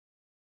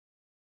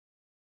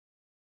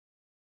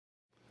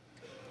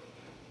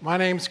My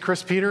name's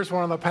Chris Peters,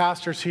 one of the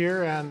pastors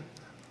here, and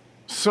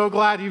so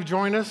glad you've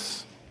joined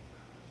us.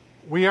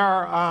 We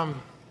are,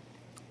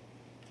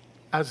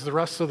 as the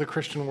rest of the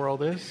Christian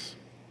world is,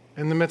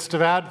 in the midst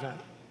of Advent,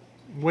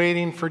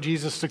 waiting for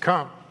Jesus to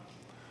come,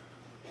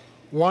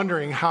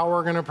 wondering how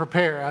we're going to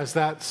prepare, as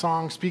that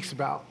song speaks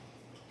about,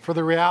 for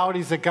the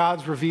realities that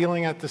God's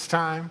revealing at this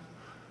time,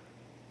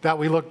 that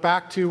we look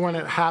back to when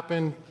it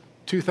happened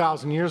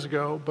 2,000 years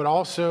ago, but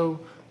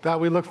also that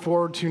we look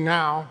forward to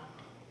now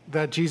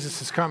that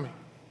Jesus is coming.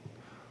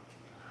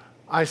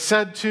 I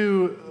said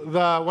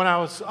when I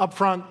was up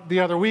front the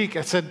other week,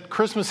 I said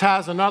Christmas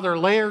has another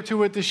layer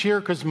to it this year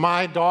because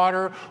my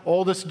daughter,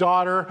 oldest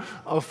daughter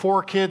of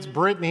 4 kids,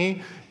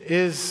 Brittany,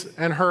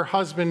 and her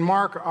husband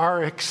Mark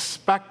are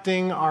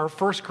expecting our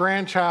first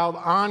grandchild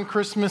on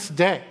Christmas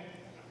Day.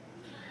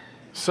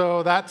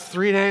 So that's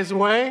 3 days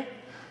away.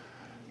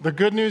 The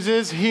good news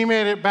is he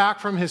made it back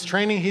from his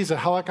training. He's a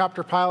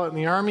helicopter pilot in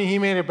the Army. He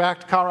made it back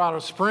to Colorado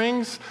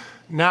Springs.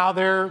 Now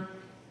they're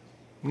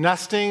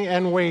nesting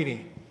and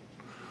waiting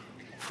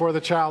for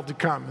the child to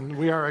come, and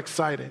we are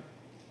excited.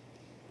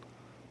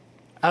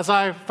 As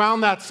I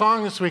found that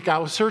song this week, I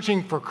was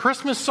searching for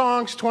Christmas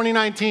songs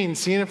 2019,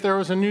 seeing if there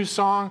was a new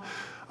song.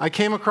 I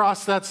came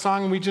across that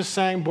song we just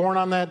sang, Born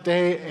on That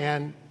Day,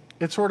 and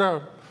it sort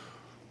of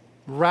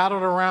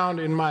rattled around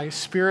in my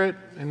spirit,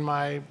 in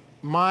my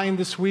mind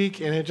this week,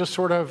 and it just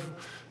sort of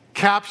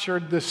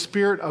captured the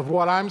spirit of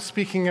what I'm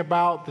speaking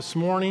about this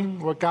morning,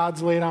 what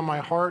God's laid on my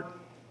heart.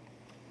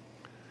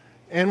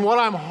 And what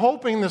I'm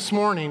hoping this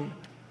morning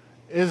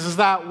is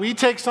that we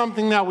take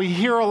something that we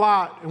hear a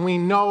lot and we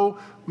know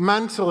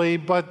mentally,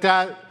 but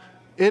that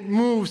it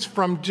moves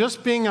from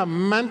just being a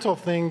mental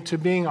thing to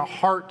being a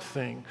heart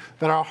thing,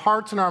 that our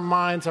hearts and our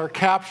minds are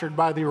captured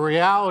by the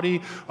reality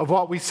of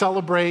what we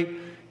celebrate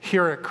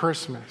here at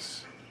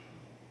Christmas.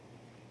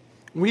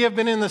 We have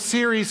been in the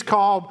series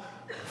called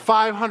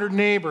 500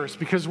 Neighbors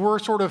because we're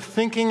sort of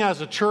thinking as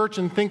a church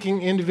and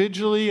thinking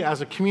individually as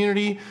a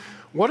community.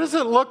 What does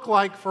it look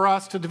like for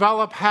us to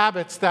develop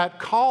habits that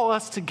call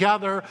us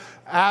together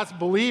as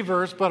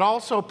believers, but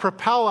also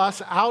propel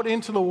us out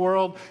into the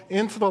world,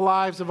 into the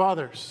lives of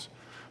others?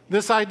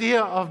 This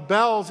idea of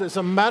bells is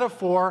a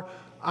metaphor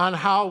on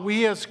how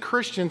we as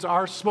Christians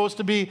are supposed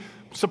to be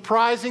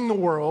surprising the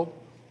world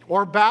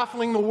or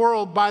baffling the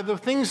world by the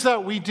things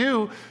that we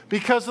do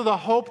because of the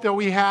hope that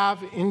we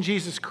have in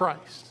Jesus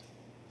Christ.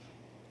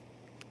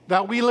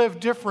 That we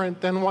live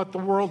different than what the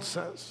world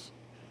says.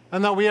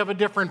 And that we have a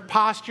different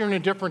posture and a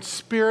different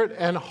spirit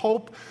and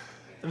hope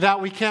that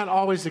we can't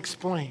always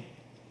explain.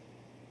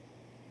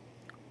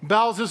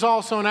 BELLS is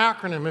also an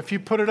acronym. If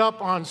you put it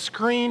up on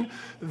screen,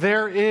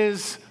 there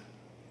is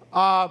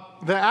the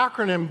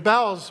acronym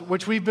BELLS,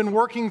 which we've been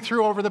working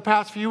through over the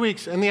past few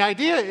weeks. And the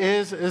idea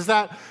is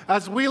that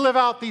as we live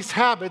out these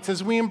habits,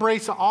 as we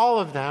embrace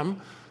all of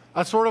them,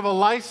 a sort of a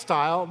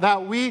lifestyle,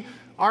 that we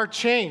are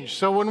changed.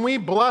 So when we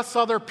bless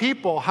other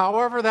people,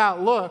 however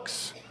that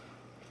looks,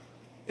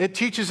 it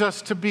teaches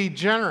us to be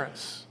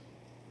generous.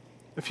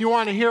 If you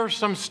want to hear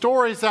some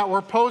stories that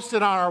were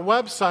posted on our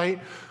website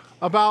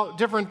about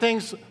different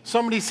things,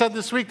 somebody said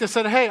this week, they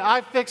said, hey, I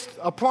fixed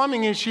a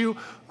plumbing issue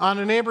on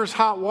a neighbor's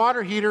hot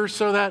water heater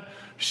so that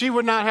she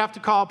would not have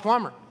to call a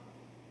plumber.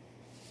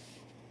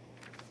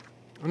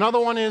 Another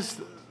one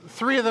is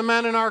 3 of the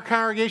men in our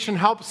congregation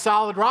helped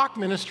Solid Rock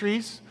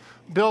Ministries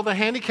build a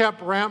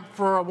handicap ramp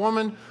for a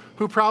woman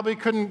who probably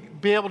couldn't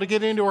be able to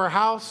get into her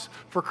house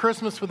for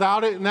Christmas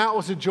without it, and that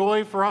was a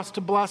joy for us to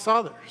bless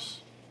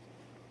others.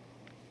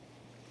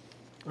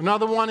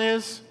 Another one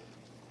is,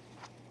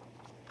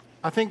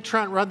 I think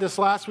Trent read this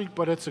last week,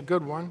 but it's a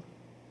good one.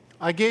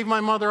 I gave my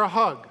mother a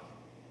hug.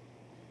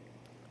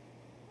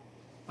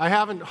 I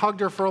haven't hugged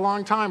her for a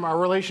long time. Our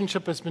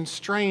relationship has been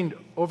strained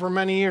over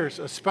many years,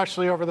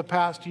 especially over the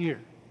past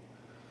year.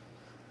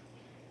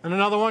 And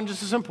another one,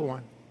 just a simple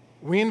one.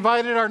 We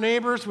invited our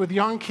neighbors with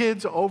young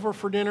kids over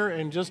for dinner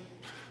and just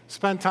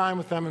spent time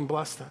with them and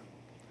blessed them.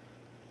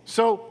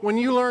 So when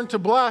you learn to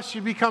bless,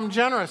 you become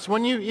generous.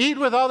 When you eat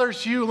with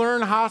others, you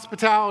learn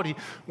hospitality.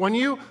 When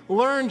you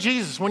learn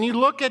Jesus, when you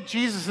look at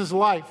Jesus'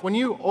 life, when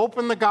you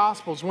open the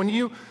Gospels, when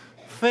you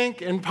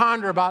think and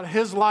ponder about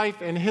his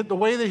life and the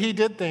way that he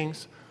did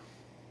things,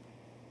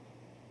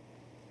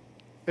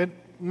 it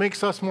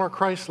makes us more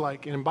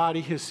Christ-like and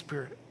embody his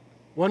spirit.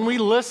 When we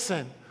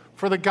listen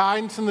for the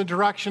guidance and the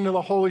direction of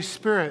the Holy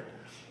Spirit,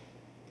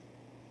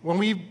 when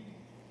we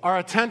are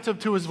attentive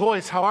to his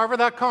voice, however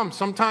that comes,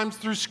 sometimes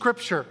through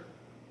Scripture,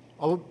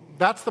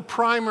 that's the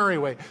primary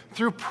way,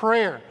 through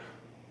prayer,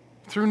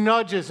 through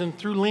nudges and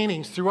through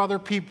leanings, through other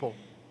people.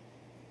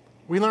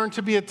 We learn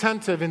to be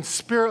attentive and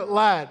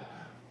spirit-led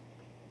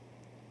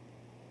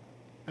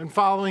and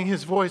following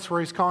his voice where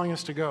he's calling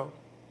us to go.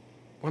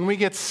 When we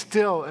get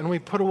still and we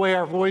put away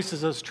our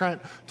voices, as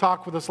Trent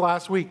talked with us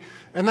last week.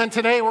 And then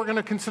today we're going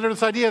to consider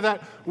this idea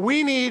that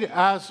we need,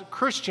 as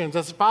Christians,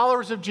 as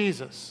followers of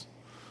Jesus,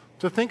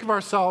 to think of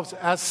ourselves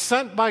as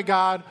sent by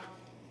God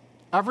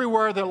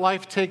everywhere that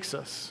life takes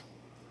us,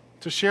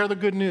 to share the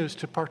good news,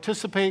 to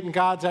participate in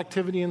God's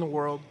activity in the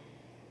world,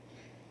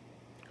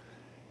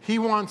 He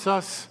wants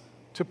us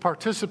to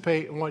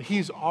participate in what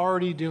he's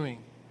already doing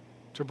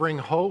to bring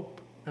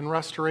hope and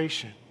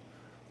restoration.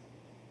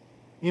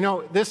 You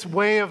know, this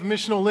way of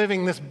missional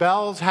living, this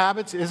Bell's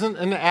Habits, isn't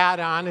an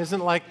add-on,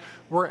 isn't like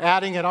we're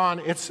adding it on.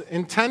 It's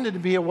intended to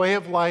be a way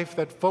of life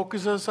that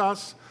focuses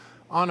us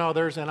on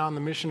others and on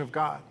the mission of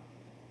God.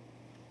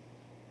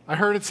 I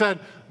heard it said,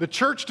 the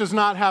church does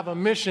not have a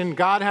mission,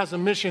 God has a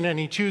mission, and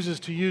he chooses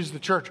to use the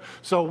church.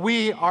 So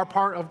we are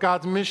part of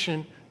God's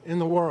mission in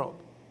the world.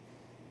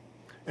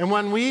 And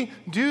when we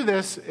do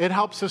this, it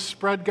helps us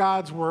spread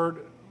God's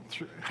word.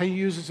 He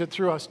uses it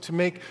through us to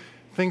make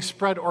things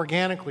spread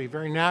organically,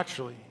 very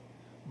naturally,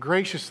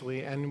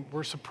 graciously, and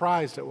we're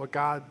surprised at what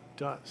God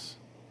does.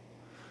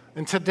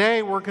 And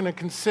today we're going to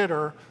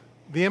consider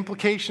the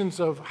implications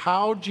of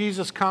how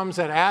Jesus comes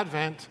at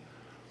Advent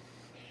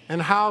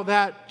and how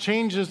that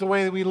changes the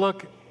way that we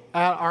look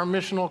at our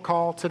missional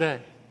call today.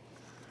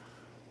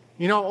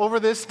 You know, over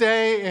this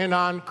day and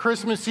on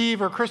Christmas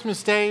Eve or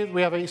Christmas Day,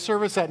 we have a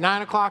service at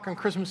 9 o'clock on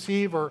Christmas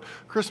Eve or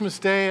Christmas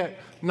Day at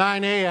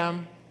 9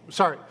 a.m.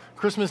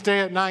 Christmas Day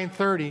at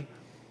 9:30.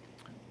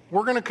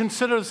 We're going to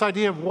consider this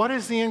idea of what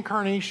is the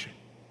incarnation.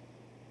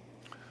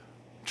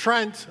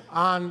 Trent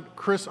on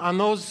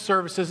those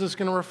services is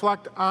going to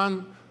reflect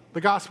on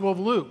the Gospel of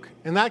Luke.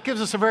 And that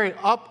gives us a very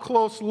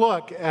up-close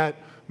look at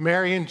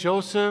Mary and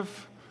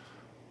Joseph,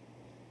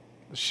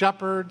 the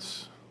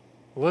shepherds,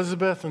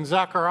 Elizabeth and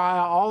Zechariah,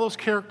 all those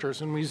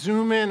characters, and we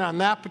zoom in on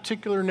that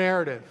particular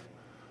narrative.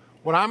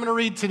 What I'm going to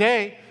read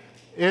today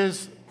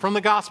is from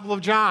the Gospel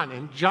of John,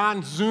 and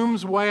John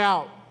zooms way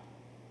out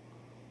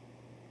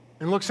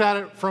and looks at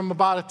it from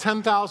about a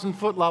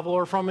 10,000-foot level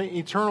or from an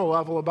eternal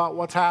level about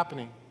what's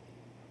happening.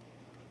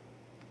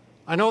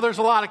 I know there's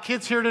a lot of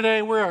kids here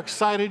today. We're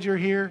excited you're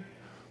here.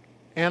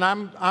 And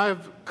I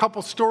have a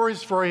couple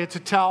stories for you to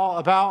tell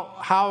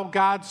about how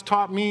God's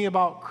taught me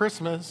about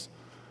Christmas.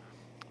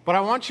 But I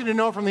want you to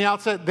know from the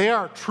outset, they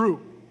are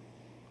true.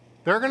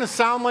 They're going to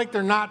sound like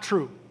they're not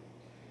true.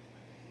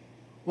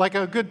 Like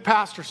a good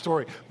pastor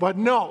story. But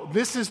no,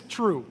 this is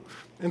true.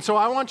 And so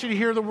I want you to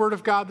hear the word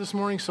of God this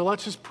morning. So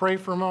let's just pray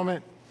for a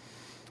moment,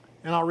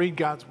 and I'll read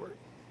God's word.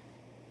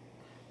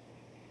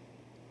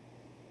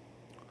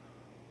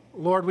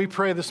 Lord, we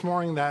pray this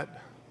morning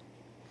that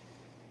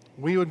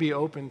we would be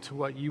open to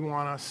what you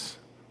want us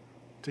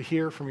to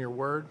hear from your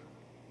word.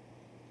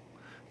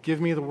 Give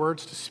me the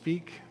words to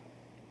speak.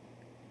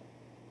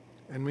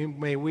 And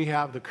may we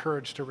have the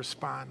courage to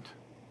respond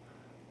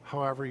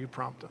however you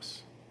prompt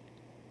us.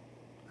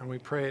 And we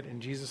pray it in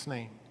Jesus'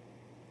 name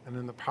and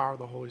in the power of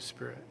the Holy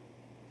Spirit.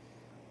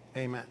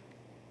 Amen.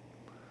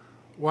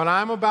 What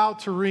I'm about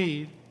to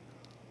read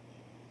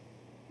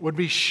would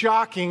be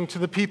shocking to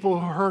the people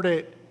who heard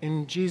it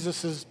in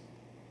Jesus'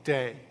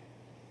 day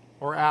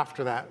or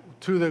after that.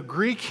 To the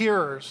Greek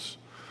hearers,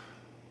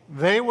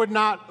 they would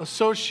not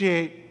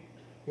associate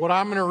what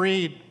I'm going to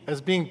read as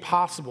being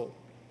possible.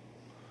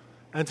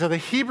 And to the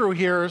Hebrew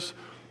hearers,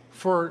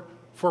 for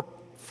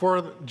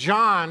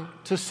John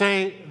to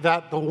say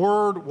that the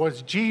Word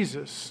was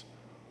Jesus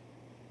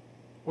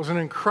was an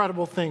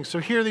incredible thing. So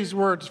hear these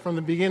words from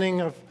the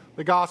beginning of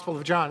the Gospel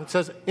of John. It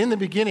says, in the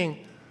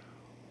beginning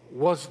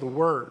was the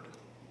Word.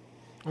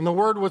 And the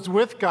Word was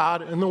with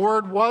God, and the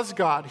Word was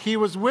God. He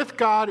was with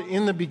God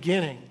in the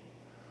beginning.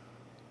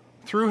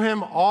 Through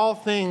him all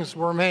things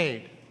were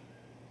made.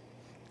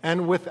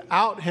 And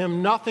without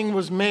him, nothing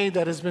was made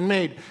that has been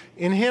made.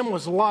 In him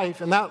was life,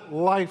 and that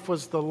life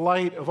was the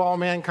light of all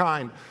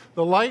mankind.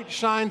 The light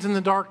shines in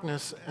the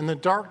darkness, and the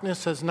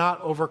darkness has not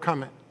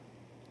overcome it.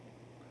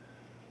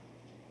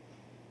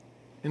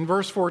 In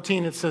verse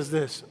 14, it says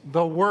this,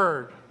 the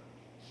Word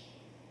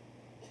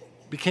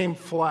became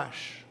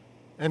flesh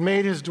and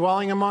made his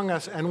dwelling among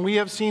us, and we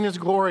have seen his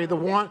glory,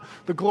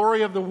 the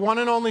glory of the one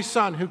and only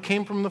Son who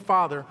came from the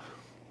Father,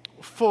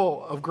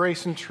 full of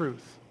grace and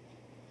truth.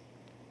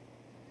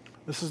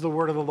 This is the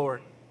word of the Lord.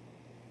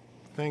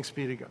 Thanks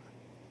be to God.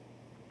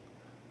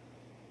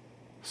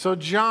 So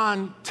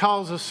John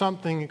tells us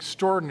something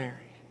extraordinary.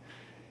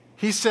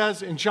 He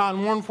says in John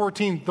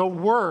 1:14, the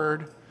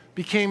Word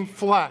became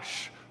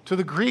flesh. To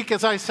the Greek,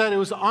 as I said, it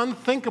was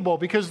unthinkable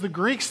because the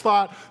Greeks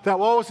thought that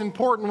what was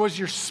important was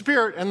your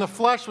spirit and the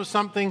flesh was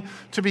something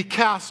to be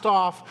cast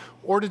off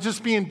or to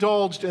just be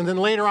indulged, and then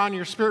later on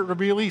your spirit would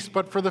be released.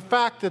 But for the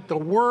fact that the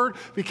Word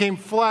became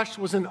flesh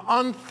was an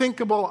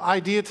unthinkable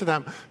idea to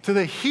them. To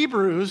the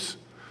Hebrews,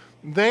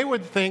 they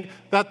would think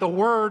that the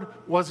Word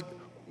was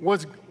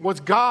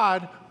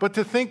God, but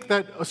to think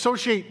that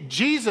associate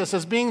Jesus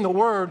as being the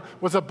Word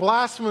was a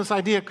blasphemous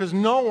idea because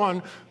no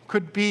one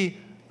could be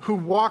who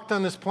walked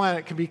on this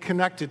planet could be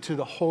connected to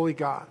the holy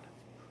God.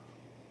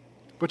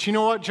 But you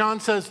know what? John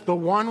says the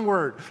one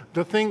word,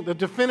 the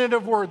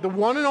definitive word, the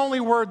one and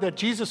only word that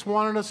Jesus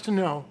wanted us to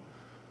know,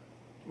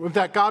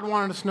 that God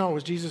wanted us to know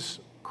was Jesus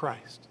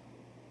Christ.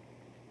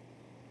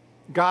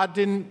 God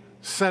didn't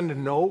send a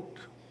note.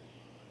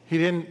 He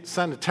didn't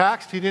send a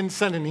text. He didn't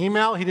send an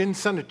email. He didn't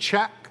send a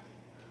check.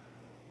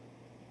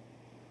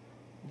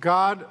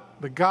 God,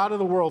 the God of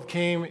the world,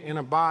 came in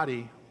a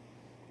body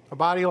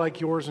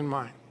like yours and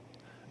mine.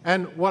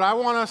 And what I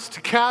want us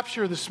to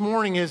capture this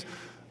morning is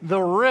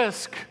the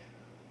risk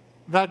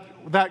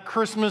that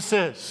Christmas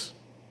is,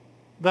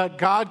 that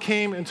God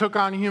came and took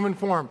on human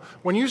form.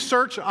 When you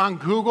search on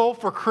Google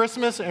for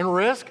Christmas and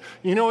risk,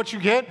 you know what you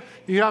get?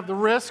 You have the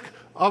risk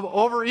of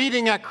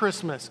overeating at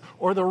Christmas,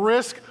 or the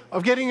risk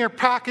of getting your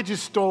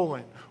packages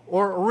stolen,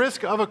 or a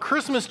risk of a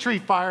Christmas tree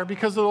fire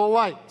because of the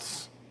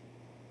lights.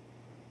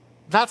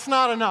 That's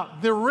not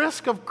enough. The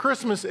risk of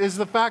Christmas is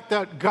the fact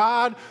that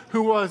God,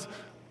 who was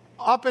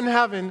up in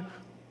heaven,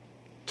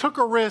 took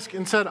a risk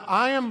and said,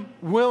 I am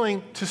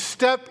willing to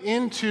step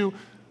into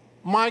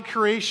my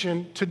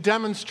creation to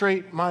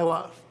demonstrate my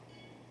love.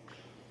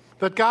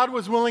 That God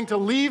was willing to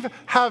leave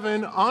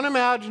heaven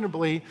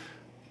unimaginably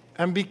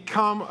and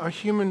become a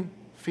human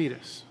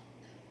fetus.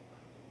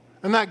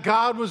 And that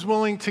God was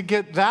willing to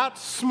get that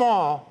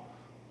small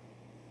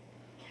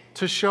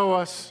to show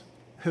us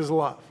his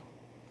love.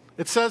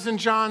 It says in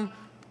John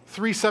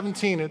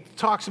 3:17, it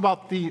talks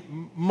about the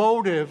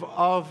motive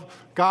of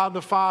God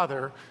the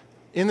Father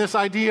in this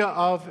idea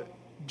of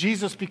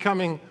Jesus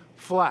becoming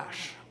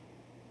flesh.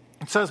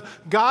 It says,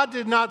 God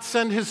did not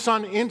send his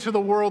Son into the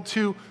world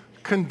to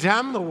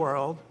condemn the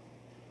world,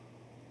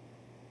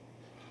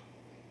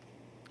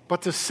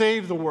 but to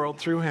save the world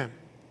through him.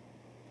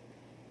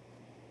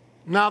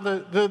 Now,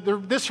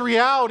 this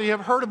reality,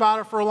 I've heard about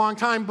it for a long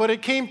time, but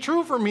it came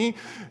true for me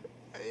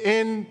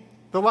in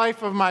the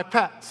life of my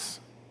pets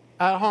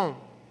at home.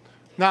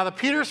 Now, the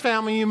Peters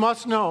family, you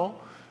must know,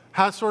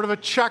 has sort of a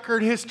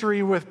checkered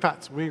history with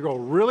pets. We go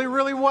really,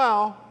 really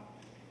well,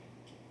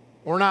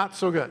 or not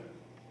so good.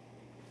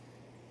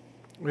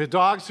 We have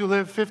dogs who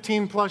live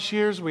 15 plus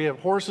years. We have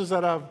horses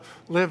that have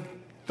lived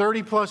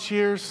 30 plus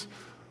years.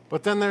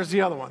 But then there's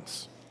the other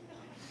ones.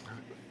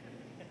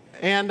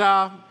 And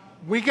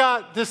we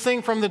got this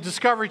thing from the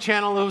Discovery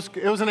Channel.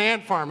 It was an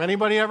ant farm.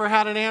 Anybody ever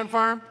had an ant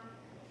farm?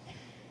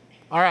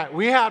 All right,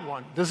 we had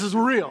one. This is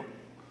real.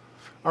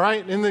 All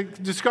right, and the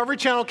Discovery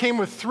Channel came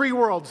with 3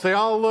 worlds. They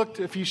all looked,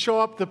 if you show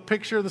up the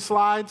picture of the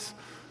slides,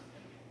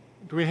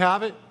 do we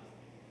have it?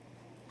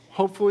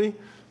 Hopefully.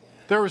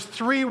 There was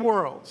 3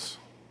 worlds.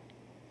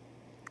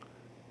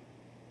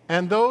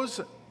 And those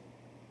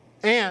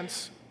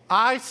ants,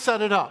 I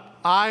set it up.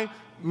 I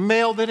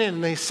mailed it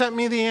in. They sent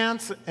me the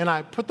ants, and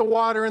I put the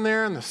water in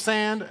there and the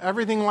sand,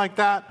 everything like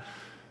that.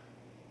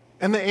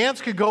 And the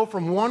ants could go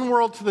from one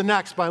world to the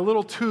next by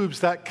little tubes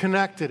that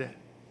connected it.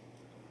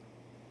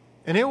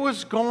 And it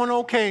was going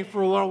okay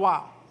for a little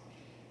while.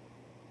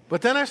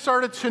 But then I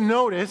started to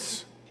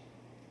notice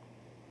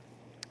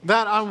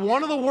that on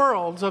one of the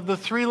worlds of the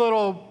 3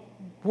 little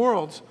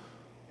worlds,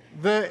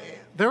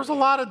 there was a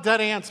lot of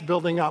dead ants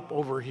building up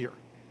over here.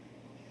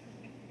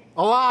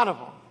 A lot of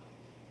them.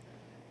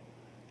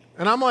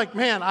 And I'm like,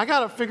 man, I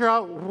got to figure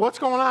out what's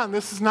going on.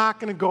 This is not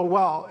going to go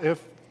well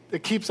if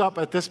it keeps up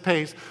at this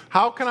pace.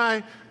 How can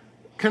I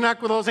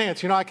connect with those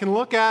ants? You know, I can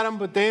look at them,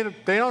 but they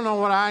don't know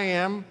what I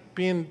am,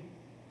 being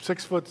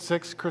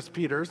 6'6", Chris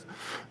Peters.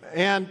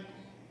 And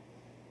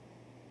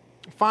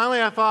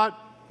finally I thought,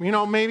 you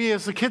know, maybe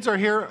as the kids are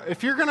here,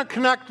 if you're going to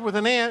connect with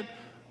an ant,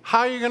 how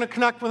are you going to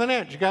connect with an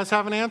ant? Do you guys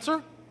have an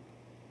answer?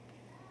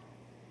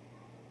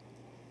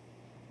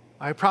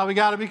 I probably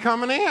got to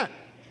become an ant.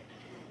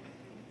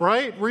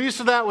 Right? We're used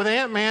to that with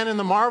Ant-Man in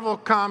the Marvel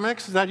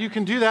comics, that you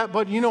can do that,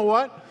 but you know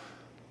what?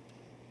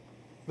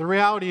 The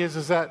reality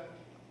is that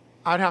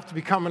I'd have to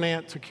become an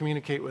ant to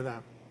communicate with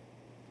them.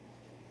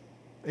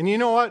 And you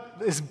know what?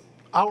 As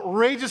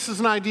outrageous as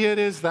an idea it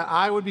is that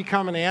I would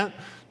become an ant,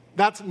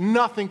 that's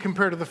nothing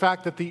compared to the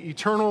fact that the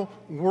eternal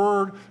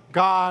Word,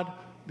 God,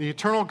 the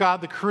eternal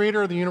God, the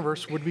creator of the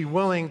universe, would be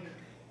willing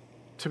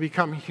to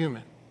become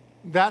human.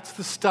 That's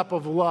the step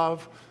of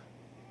love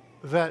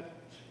that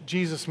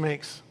Jesus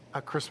makes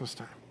at Christmas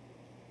time.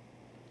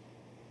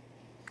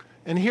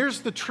 And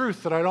here's the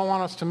truth that I don't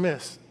want us to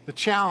miss. The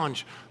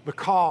challenge, the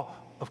call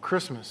of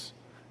Christmas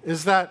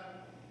is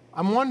that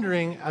I'm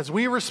wondering, as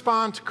we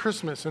respond to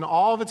Christmas in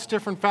all of its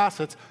different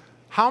facets,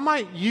 how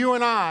might you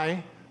and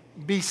I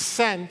be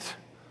sent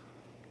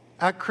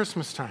at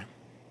Christmas time?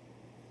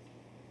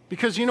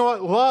 Because you know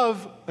what?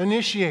 Love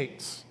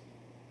initiates.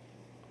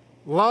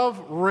 Love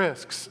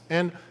risks.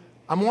 And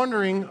I'm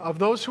wondering, of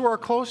those who are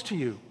close to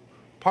you,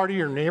 part of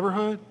your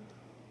neighborhood,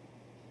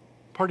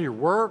 part of your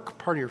work,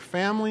 part of your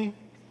family,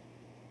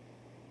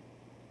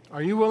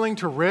 are you willing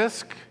to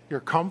risk your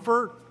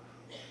comfort,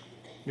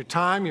 your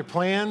time, your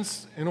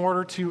plans in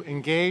order to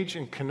engage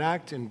and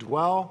connect and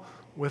dwell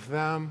with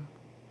them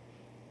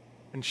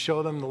and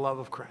show them the love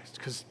of Christ?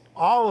 Because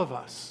all of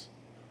us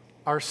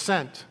are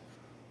sent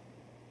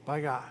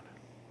by God.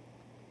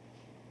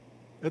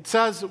 It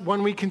says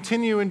when we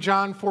continue in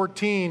John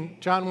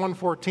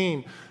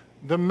 1:14,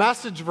 the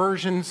Message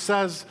version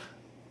says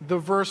the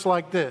verse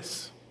like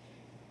this.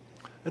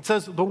 It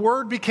says, the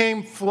Word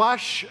became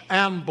flesh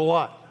and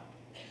blood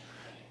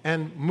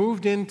and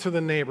moved into the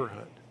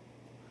neighborhood.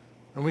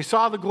 And we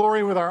saw the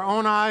glory with our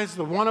own eyes,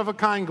 the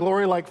one-of-a-kind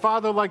glory, like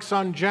Father, like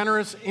Son,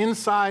 generous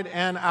inside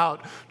and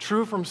out,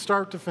 true from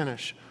start to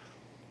finish.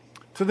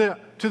 To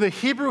the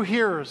Hebrew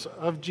hearers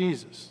of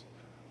Jesus,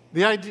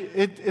 The idea,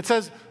 it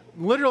says,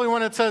 literally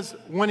when it says,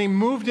 when he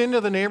moved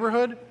into the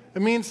neighborhood,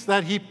 it means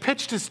that he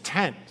pitched his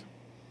tent.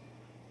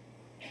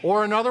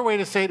 Or another way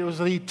to say it was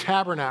that he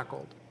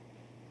tabernacled.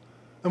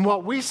 And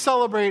what we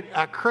celebrate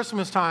at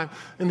Christmas time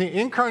in the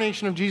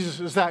incarnation of Jesus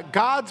is that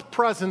God's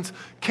presence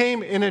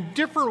came in a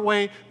different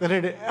way than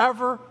it had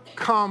ever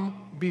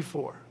come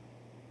before.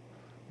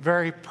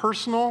 Very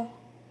personal,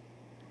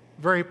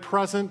 very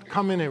present,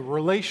 come in a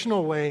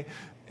relational way.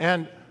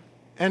 And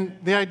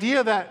the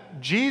idea that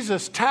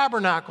Jesus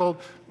tabernacled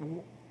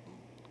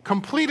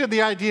completed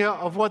the idea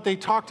of what they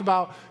talked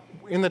about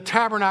in the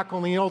tabernacle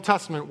in the Old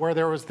Testament, where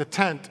there was the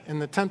tent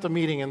and the tent of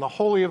meeting and the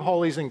Holy of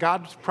Holies, and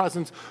God's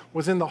presence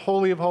was in the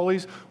Holy of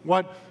Holies.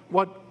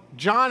 What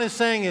John is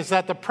saying is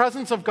that the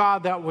presence of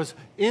God that was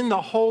in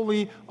the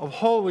Holy of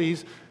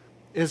Holies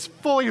is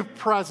fully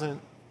present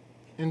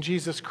in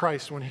Jesus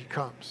Christ when he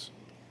comes.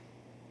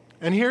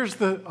 And here's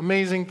the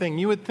amazing thing.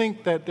 You would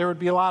think that there would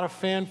be a lot of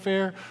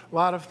fanfare, a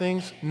lot of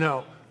things.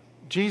 No.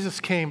 Jesus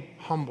came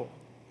humble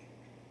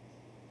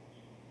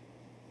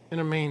in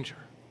a manger.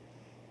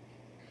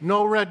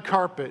 No red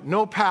carpet,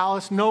 no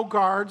palace, no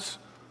guards.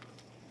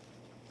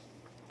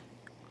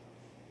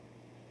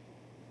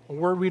 A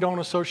word we don't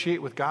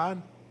associate with God.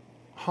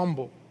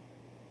 Humble.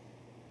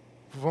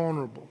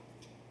 Vulnerable.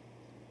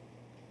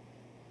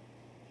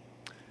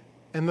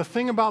 And the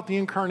thing about the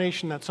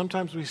incarnation that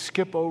sometimes we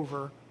skip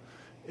over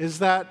is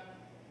that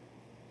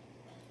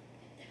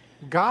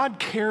God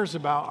cares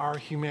about our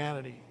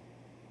humanity.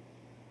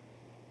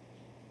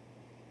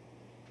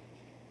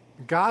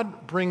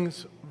 God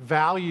brings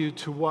value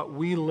to what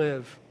we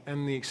live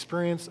and the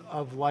experience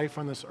of life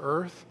on this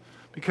earth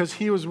because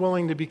he was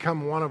willing to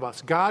become one of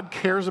us. God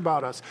cares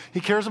about us.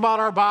 He cares about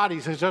our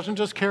bodies. He doesn't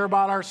just care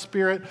about our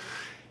spirit.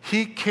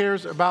 He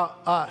cares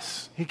about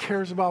us. He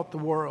cares about the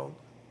world.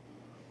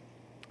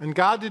 And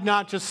God did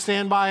not just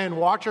stand by and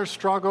watch our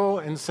struggle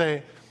and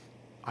say,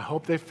 I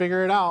hope they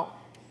figure it out.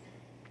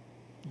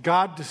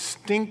 God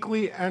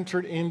distinctly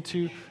entered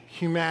into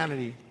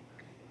humanity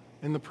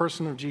in the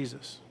person of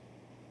Jesus.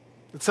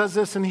 It says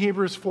this in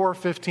Hebrews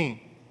 4:15.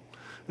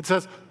 It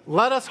says,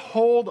 let us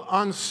hold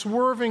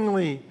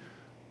unswervingly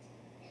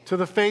to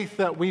the faith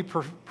that we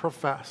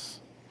profess.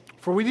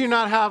 For we do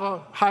not have a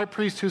high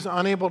priest who's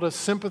unable to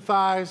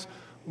sympathize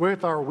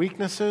with our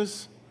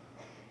weaknesses,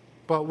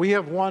 but we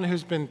have one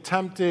who's been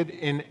tempted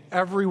in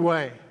every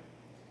way,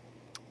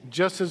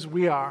 just as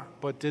we are,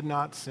 but did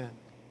not sin.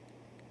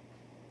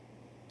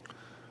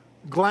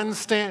 Glenn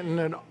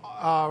Stanton,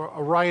 a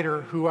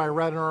writer who I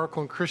read an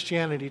article in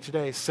Christianity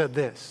Today, said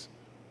this.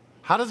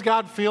 How does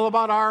God feel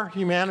about our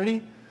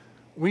humanity?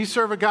 We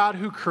serve a God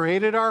who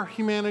created our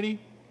humanity,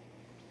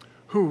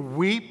 who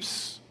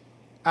weeps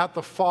at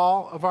the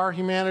fall of our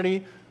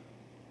humanity,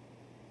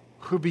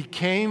 who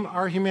became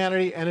our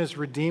humanity and is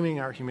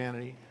redeeming our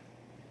humanity.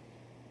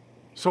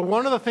 So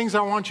one of the things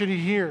I want you to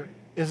hear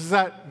is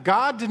that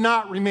God did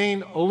not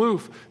remain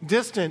aloof,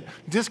 distant,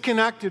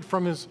 disconnected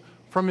from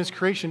his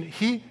creation.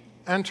 He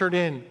entered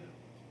in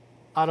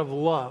out of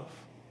love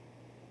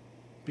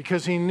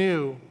because he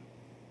knew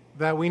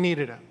that we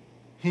needed him.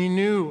 He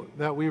knew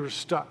that we were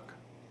stuck.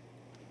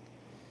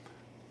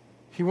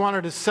 He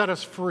wanted to set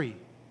us free,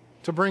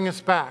 to bring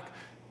us back.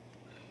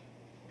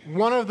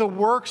 One of the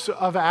works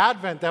of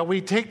Advent, that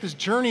we take this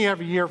journey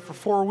every year for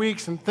 4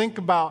 weeks and think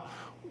about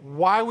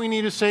why we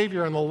need a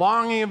Savior and the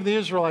longing of the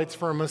Israelites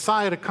for a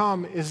Messiah to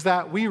come, is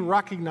that we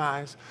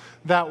recognize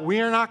that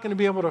we are not going to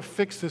be able to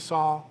fix this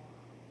all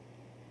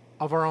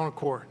of our own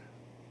accord.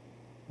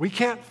 We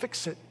can't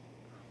fix it.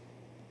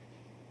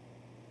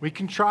 We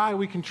can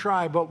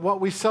try, but what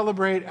we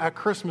celebrate at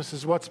Christmas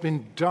is what's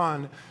been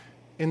done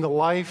in the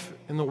life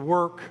and the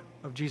work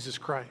of Jesus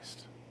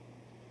Christ.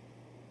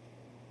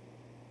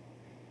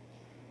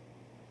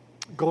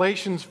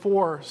 Galatians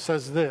 4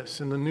 says this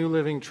in the New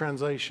Living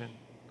Translation.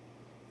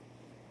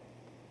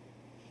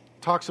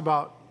 It talks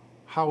about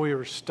how we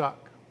were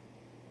stuck.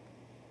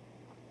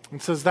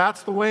 It says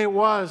that's the way it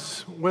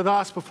was with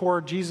us before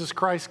Jesus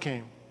Christ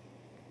came.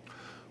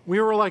 We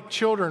were like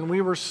children.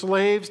 We were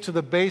slaves to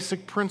the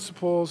basic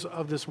principles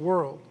of this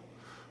world.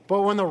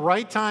 But when the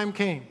right time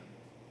came,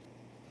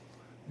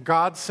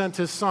 God sent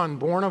his son,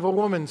 born of a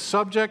woman,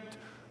 subject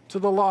to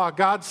the law.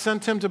 God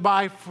sent him to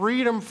buy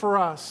freedom for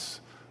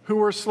us who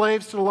were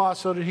slaves to the law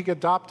so that he could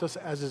adopt us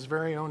as his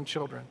very own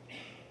children.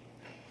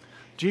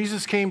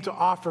 Jesus came to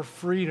offer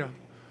freedom,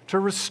 to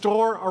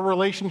restore a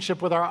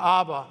relationship with our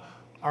Abba,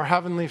 our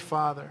Heavenly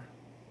Father.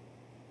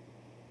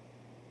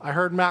 I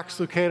heard Max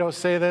Lucado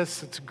say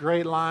this. It's a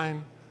great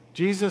line.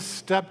 Jesus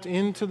stepped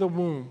into the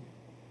womb,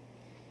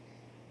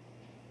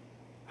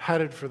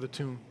 headed for the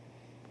tomb.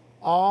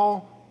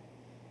 All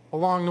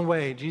along the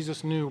way,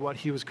 Jesus knew what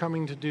he was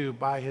coming to do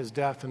by his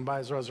death and by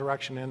his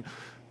resurrection. And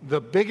the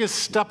biggest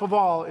step of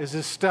all is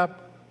his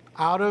step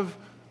out of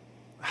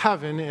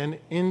heaven and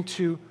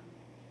into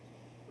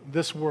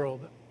this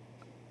world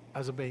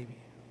as a baby.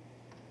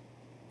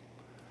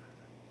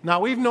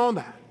 Now, we've known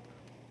that.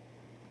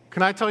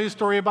 Can I tell you a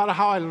story about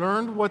how I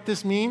learned what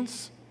this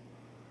means?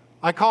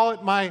 I call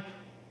it my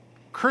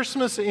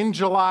Christmas in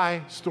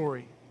July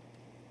story.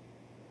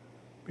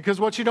 Because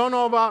what you don't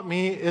know about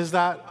me is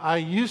that I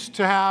used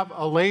to have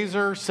a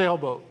laser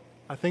sailboat.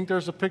 I think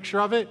there's a picture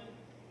of it.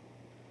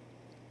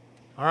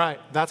 All right,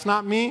 that's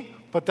not me,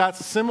 but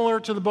that's similar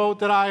to the boat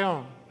that I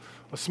own.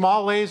 A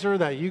small laser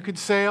that you could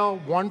sail,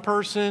 one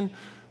person.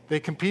 They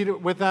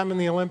compete with them in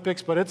the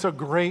Olympics, but it's a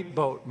great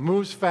boat,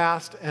 moves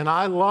fast, and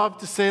I love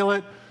to sail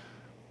it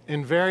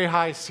in very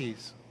high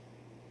seas.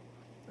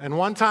 And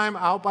one time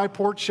out by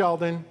Port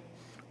Sheldon,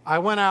 I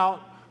went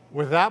out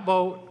with that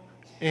boat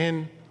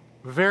in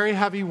very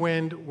heavy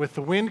wind, with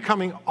the wind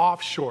coming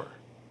offshore,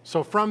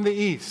 so from the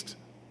east.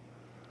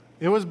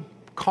 It was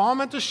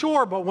calm at the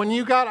shore, but when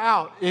you got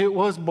out, it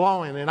was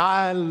blowing, and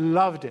I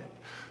loved it.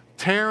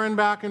 Tearing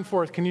back and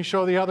forth. Can you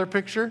show the other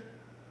picture?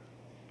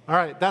 All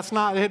right, that's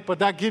not it, but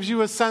that gives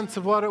you a sense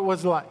of what it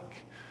was like.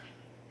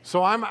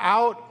 So I'm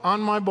out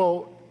on my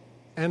boat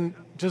and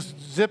just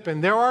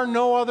zipping. There are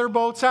no other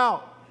boats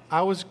out.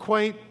 I was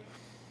quite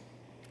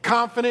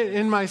confident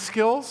in my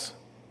skills.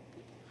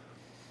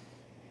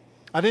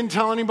 I didn't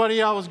tell anybody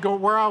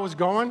where I was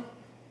going.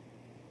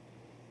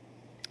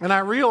 And I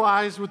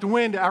realized with the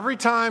wind, every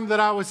time that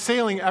I was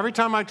sailing, every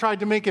time I tried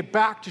to make it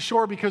back to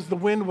shore because the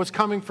wind was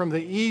coming from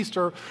the east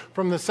or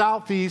from the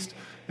southeast,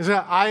 is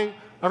that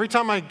every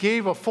time I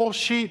gave a full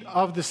sheet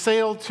of the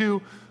sail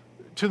to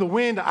the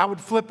wind, I would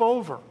flip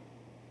over.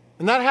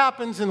 And that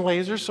happens in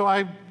lasers, so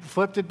I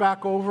flipped it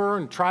back over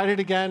and tried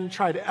it again,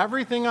 tried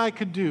everything I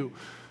could do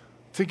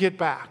to get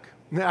back.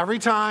 And every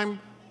time,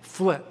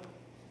 flip.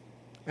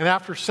 And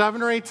after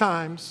 7 or 8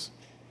 times,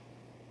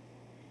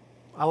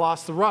 I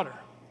lost the rudder.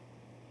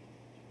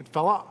 It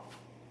fell off.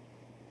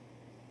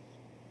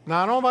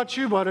 Now, I don't know about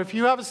you, but if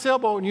you have a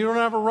sailboat and you don't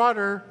have a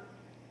rudder,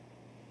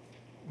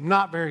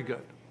 not very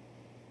good.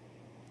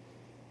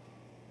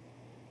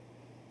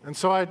 And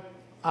so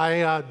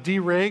I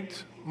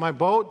de-rigged my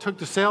boat, took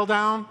the sail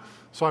down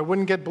so I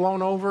wouldn't get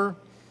blown over.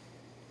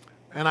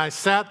 And I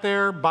sat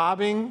there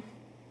bobbing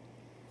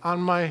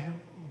on my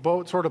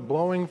boat, sort of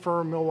blowing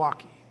for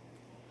Milwaukee.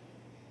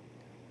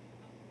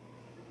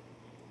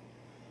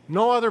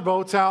 No other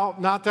boats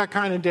out, not that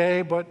kind of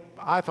day, but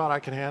I thought I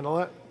could handle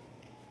it.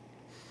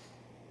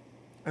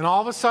 And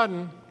all of a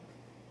sudden,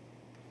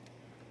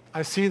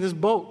 I see this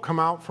boat come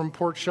out from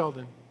Port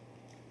Sheldon.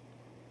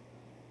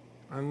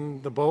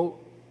 And the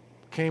boat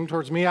came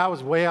towards me. I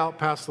was way out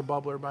past the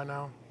bubbler by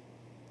now.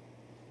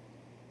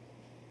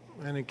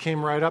 And it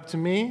came right up to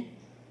me.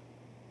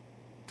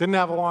 Didn't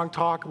have a long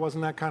talk. It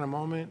wasn't that kind of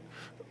moment.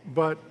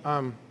 But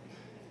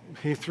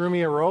he threw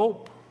me a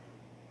rope.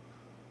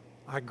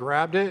 I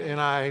grabbed it, and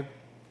I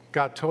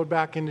got towed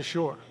back into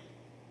shore.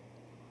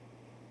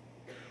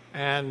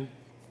 And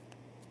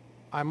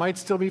I might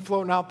still be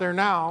floating out there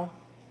now,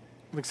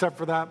 except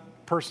for that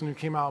person who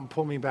came out and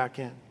pulled me back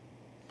in.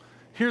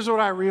 Here's what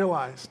I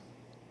realized.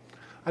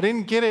 I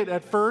didn't get it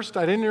at first.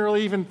 I didn't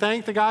really even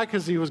thank the guy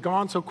because he was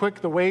gone so quick.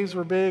 The waves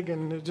were big,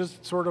 and it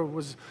just sort of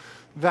was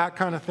that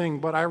kind of thing.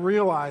 But I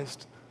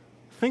realized,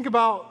 think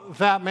about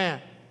that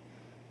man.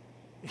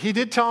 He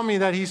did tell me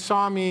that he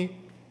saw me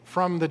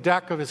from the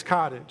deck of his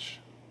cottage.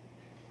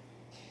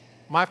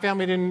 My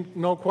family didn't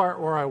know quite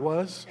where I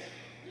was.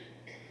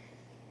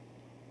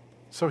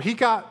 So he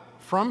got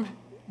from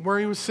where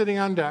he was sitting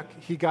on deck,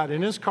 he got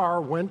in his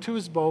car, went to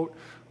his boat,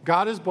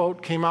 got his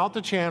boat, came out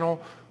the channel,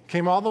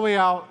 came all the way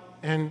out,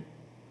 and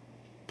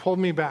pulled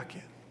me back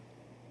in.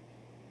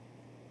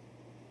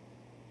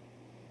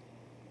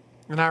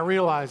 And I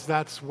realized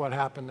that's what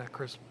happened at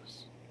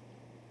Christmas.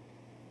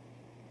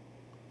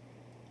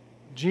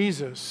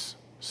 Jesus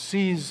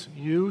sees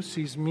you,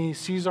 sees me,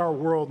 sees our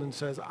world, and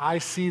says, I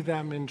see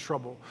them in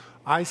trouble.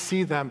 I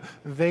see them.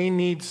 They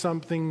need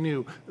something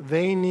new.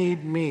 They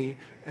need me.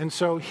 And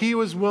so he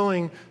was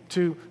willing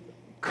to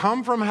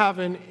come from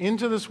heaven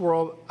into this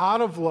world out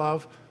of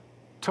love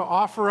to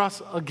offer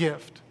us a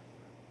gift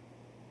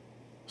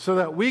so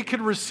that we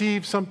could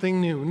receive something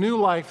new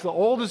life. The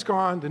old is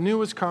gone, the new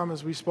has come,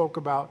 as we spoke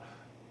about.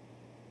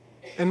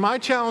 And my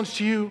challenge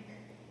to you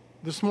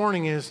this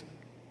morning is,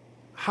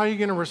 how are you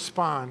going to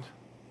respond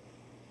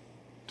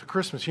to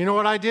Christmas? You know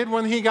what I did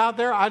when he got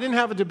there? I didn't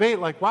have a debate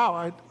like,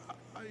 wow,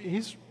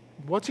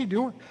 what's he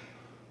doing?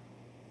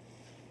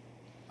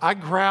 I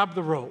grabbed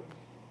the rope.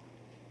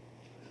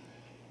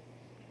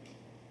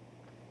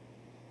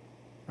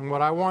 And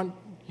what I want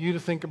you to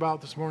think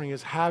about this morning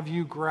is, have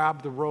you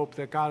grabbed the rope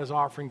that God is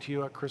offering to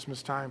you at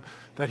Christmas time?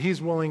 That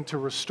he's willing to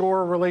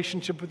restore a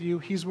relationship with you.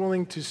 He's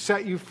willing to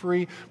set you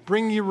free,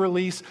 bring you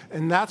release.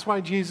 And that's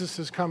why Jesus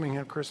is coming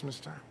at Christmas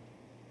time.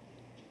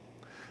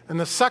 And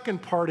the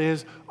second part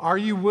is, are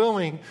you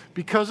willing,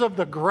 because of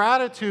the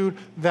gratitude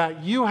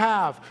that you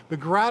have, the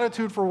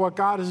gratitude for what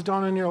God has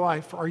done in your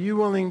life, are you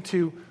willing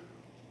to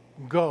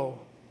go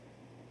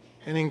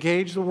and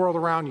engage the world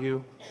around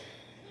you,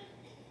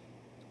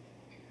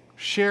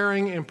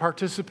 sharing and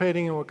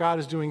participating in what God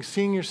is doing,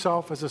 seeing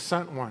yourself as a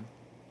sent one?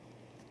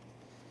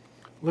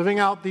 Living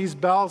out these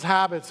Bell's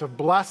habits of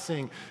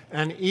blessing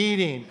and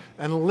eating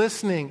and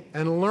listening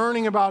and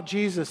learning about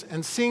Jesus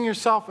and seeing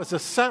yourself as a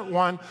sent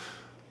one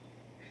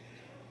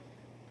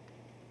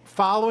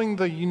following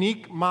the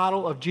unique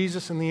model of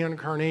Jesus in the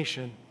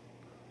incarnation,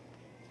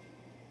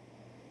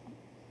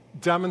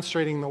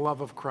 demonstrating the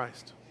love of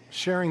Christ,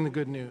 sharing the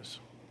good news.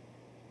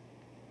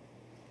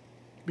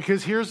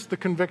 Because here's the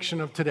conviction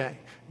of today.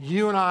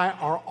 You and I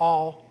are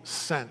all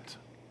sent.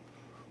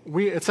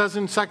 It says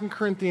in 2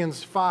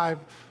 Corinthians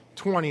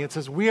 5:20, it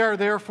says, "We are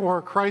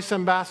therefore Christ's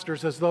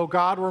ambassadors, as though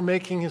God were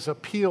making his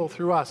appeal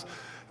through us."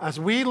 As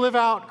we live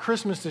out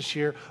Christmas this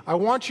year, I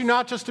want you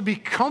not just to be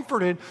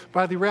comforted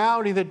by the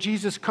reality that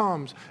Jesus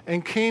comes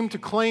and came to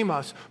claim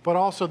us, but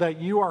also that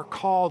you are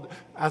called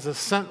as a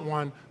sent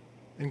one,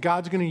 and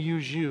God's going to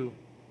use you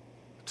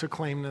to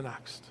claim the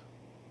next.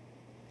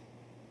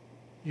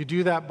 You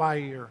do that by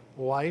your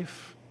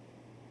life,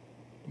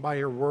 by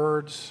your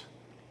words,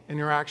 and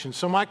your actions.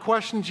 So my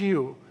question to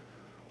you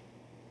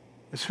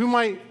is, who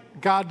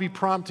might God be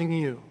prompting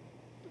you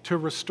to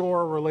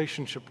restore a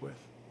relationship with?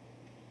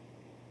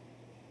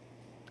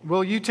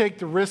 Will you take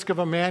the risk of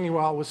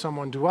Emmanuel with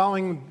someone,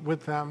 dwelling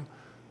with them?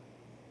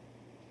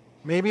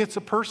 Maybe it's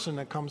a person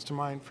that comes to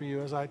mind for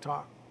you as I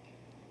talk.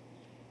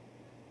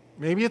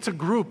 Maybe it's a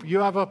group. You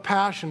have a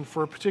passion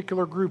for a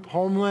particular group,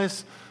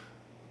 homeless,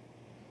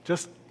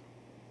 just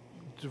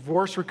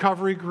divorce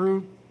recovery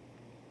group,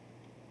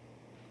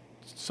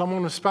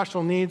 someone with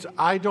special needs.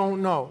 I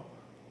don't know.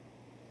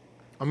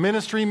 A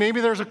ministry, maybe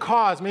there's a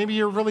cause. Maybe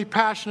you're really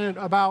passionate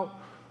about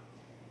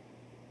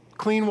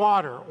clean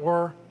water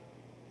or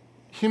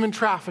human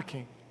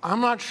trafficking.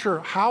 I'm not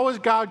sure. How is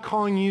God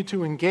calling you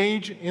to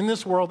engage in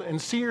this world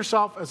and see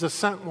yourself as a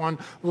sent one,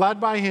 led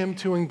by him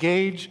to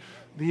engage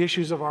the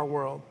issues of our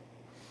world?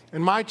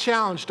 And my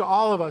challenge to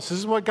all of us, this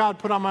is what God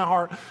put on my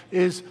heart,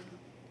 is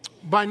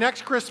by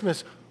next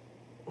Christmas,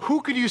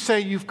 who could you say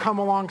you've come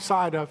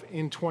alongside of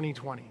in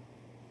 2020?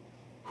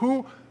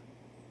 Who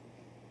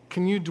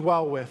can you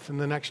dwell with in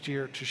the next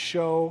year to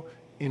show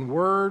in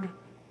word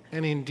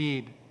and in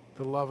deed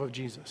the love of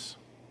Jesus?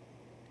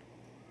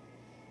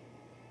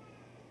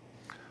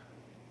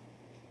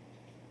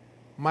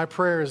 My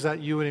prayer is that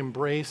you would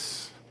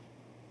embrace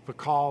the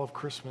call of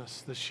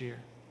Christmas this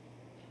year.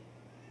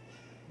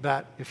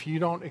 That if you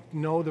don't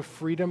know the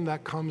freedom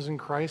that comes in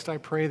Christ, I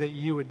pray that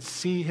you would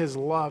see his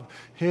love,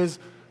 his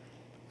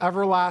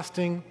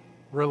everlasting,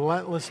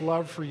 relentless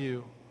love for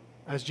you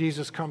as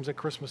Jesus comes at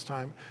Christmas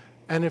time.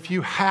 And if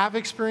you have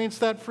experienced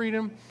that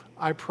freedom,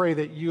 I pray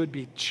that you would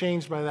be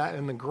changed by that,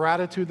 and the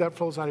gratitude that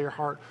flows out of your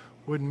heart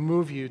would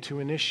move you to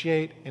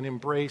initiate and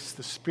embrace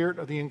the spirit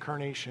of the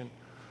incarnation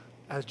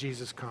as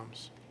Jesus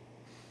comes.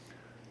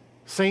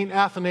 Saint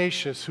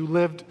Athanasius, who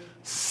lived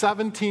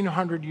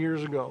 1,700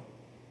 years ago,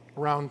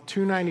 around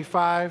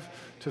 295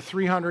 to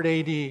 300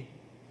 AD,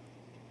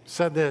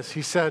 said this.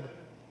 He said,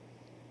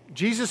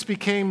 "Jesus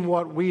became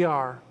what we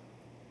are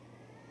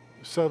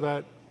so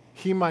that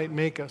he might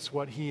make us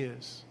what he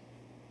is."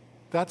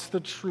 That's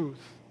the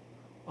truth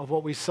of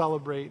what we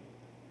celebrate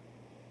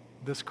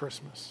this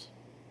Christmas.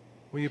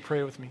 Will you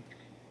pray with me?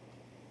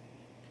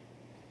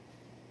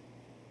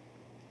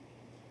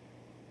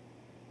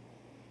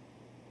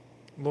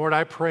 Lord,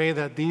 I pray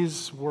that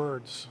these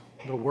words,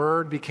 the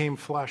Word became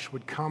flesh,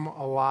 would come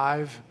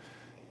alive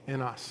in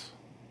us.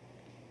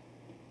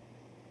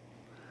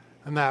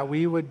 And that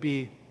we would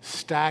be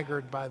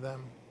staggered by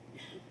them,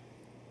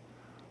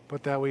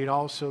 but that we'd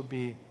also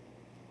be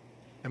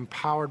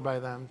empowered by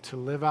them to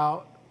live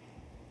out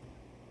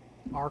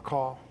our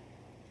call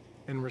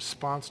in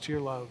response to your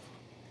love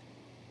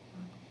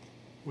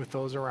with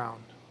those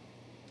around.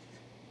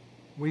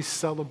 We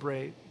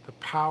celebrate the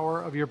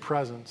power of your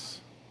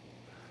presence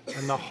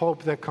and the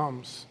hope that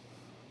comes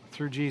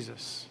through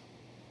Jesus.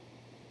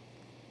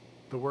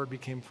 The Word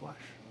became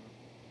flesh.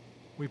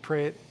 We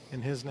pray it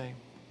in his name.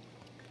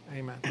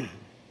 Amen.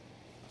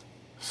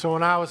 So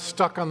when I was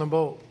stuck on the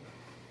boat,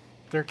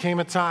 there came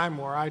a time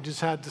where I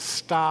just had to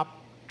stop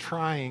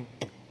trying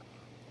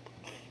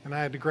and I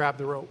had to grab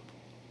the rope.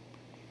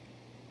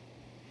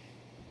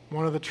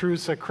 One of the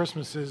truths at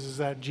Christmas is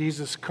that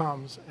Jesus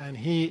comes, and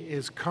he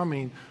is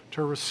coming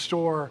to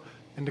restore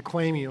and to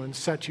claim you and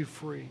set you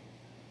free.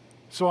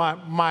 So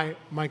my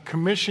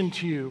commission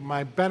to you,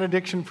 my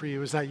benediction for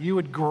you, is that you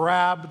would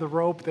grab the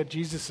rope that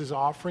Jesus is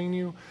offering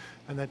you,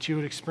 and that you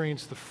would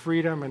experience the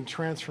freedom and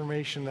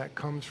transformation that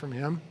comes from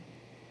him.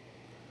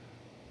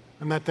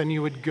 And that then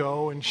you would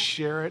go and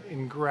share it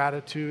in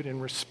gratitude and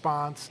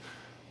response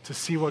to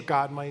see what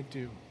God might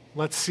do.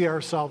 Let's see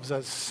ourselves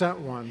as sent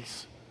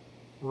ones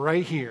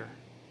right here,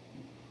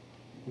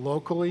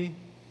 locally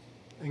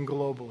and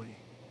globally.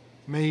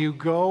 May you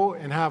go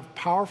and have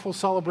powerful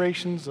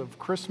celebrations of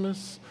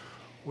Christmas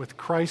with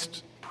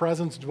Christ's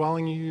presence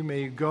dwelling in you.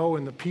 May you go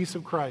in the peace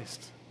of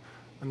Christ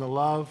and the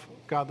love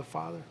of God the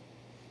Father.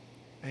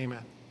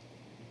 Amen.